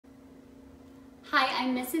Hi,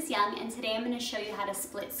 I'm Mrs. Young, and today I'm going to show you how to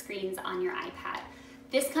split screens on your iPad.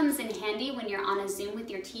 This comes in handy when you're on a Zoom with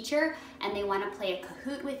your teacher and they want to play a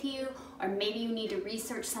Kahoot with you, or maybe you need to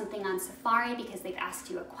research something on Safari because they've asked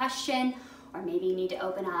you a question, or maybe you need to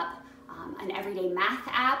open up an everyday math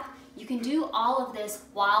app. You can do all of this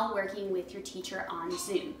while working with your teacher on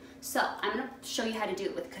Zoom. So I'm going to show you how to do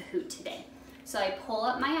it with Kahoot today. So I pull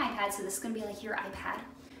up my iPad, so this is going to be like your iPad.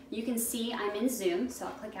 You can see I'm in Zoom, so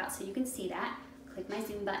I'll click out so you can see that. Click my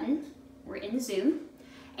Zoom button, we're in Zoom.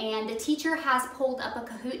 And the teacher has pulled up a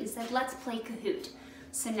Kahoot and said, let's play Kahoot.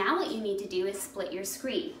 So now what you need to do is split your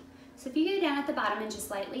screen. So if you go down at the bottom and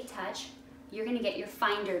just lightly touch, you're gonna get your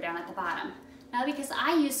Finder down at the bottom. Now because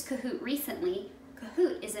I used Kahoot recently,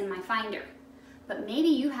 Kahoot is in my Finder. But maybe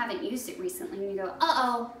you haven't used it recently and you go,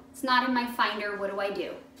 uh-oh, it's not in my Finder, what do I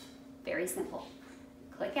do? Very simple.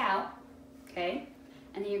 Click out, okay?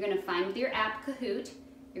 And then you're gonna find with your app Kahoot,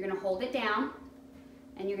 you're gonna hold it down,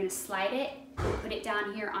 and you're gonna slide it and put it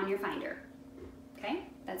down here on your Finder, okay?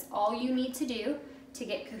 That's all you need to do to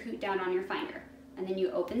get Kahoot down on your Finder. And then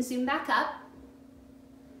you open Zoom back up,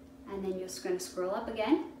 and then you're just gonna scroll up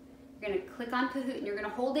again. You're gonna click on Kahoot, and you're gonna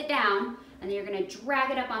hold it down, and then you're gonna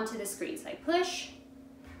drag it up onto the screen. So I push,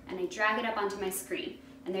 and I drag it up onto my screen.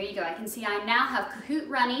 And there you go, I can see I now have Kahoot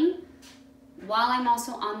running while I'm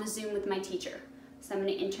also on the Zoom with my teacher. So I'm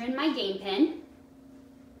gonna enter in my game pin.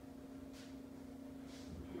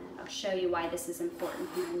 I'll show you why this is important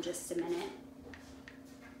here in just a minute.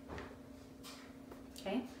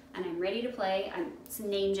 Okay, and I'm ready to play. It's a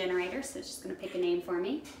name generator, so it's just gonna pick a name for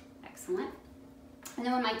me. Excellent. And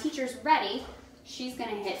then when my teacher's ready, she's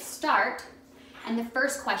gonna hit start, and the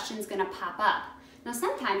first question is gonna pop up. Now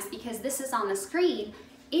sometimes, because this is on the screen,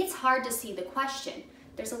 it's hard to see the question.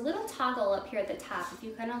 There's a little toggle up here at the top. If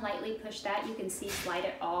you kind of lightly push that, you can see slide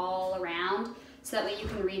it all around. So that way you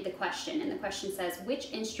can read the question. And the question says,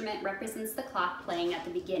 which instrument represents the clock playing at the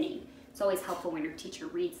beginning? It's always helpful when your teacher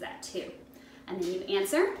reads that too. And then you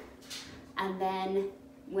answer, and then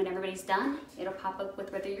when everybody's done, it'll pop up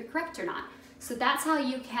with whether you're correct or not. So that's how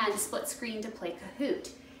you can split screen to play Kahoot.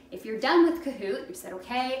 If you're done with Kahoot, you said,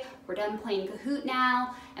 okay, we're done playing Kahoot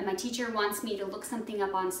now, and my teacher wants me to look something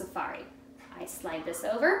up on Safari. I slide this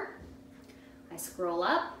over, I scroll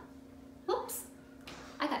up, whoops.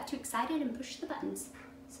 I got too excited and pushed the buttons.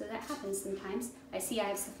 So that happens sometimes. I see I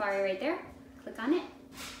have Safari right there. Click on it.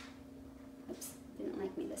 Oops, didn't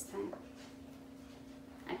like me this time.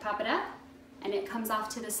 I pop it up and it comes off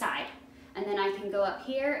to the side. And then I can go up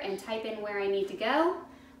here and type in where I need to go.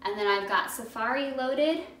 And then I've got Safari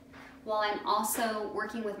loaded while I'm also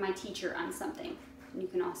working with my teacher on something. And you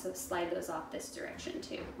can also slide those off this direction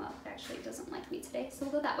too. Well, actually it doesn't like me today, so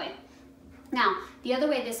we'll go that way. Now, the other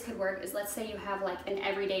way this could work is, let's say you have like an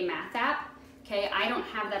everyday math app. Okay, I don't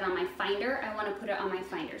have that on my Finder. I want to put it on my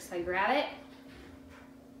Finder. So I grab it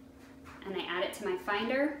and I add it to my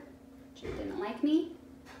Finder, which it didn't like me.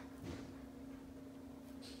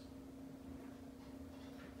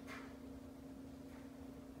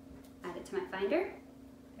 Add it to my Finder.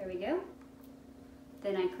 There we go.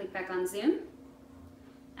 Then I click back on Zoom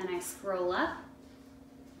and I scroll up.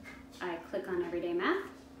 I click on Everyday Math.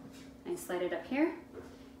 I slide it up here,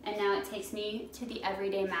 and now it takes me to the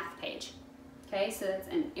everyday math page. Okay, so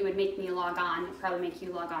and it would make me log on. It'd probably make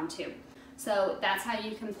you log on too. So that's how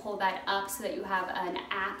you can pull that up so that you have an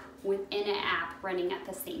app within an app running at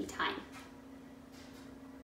the same time.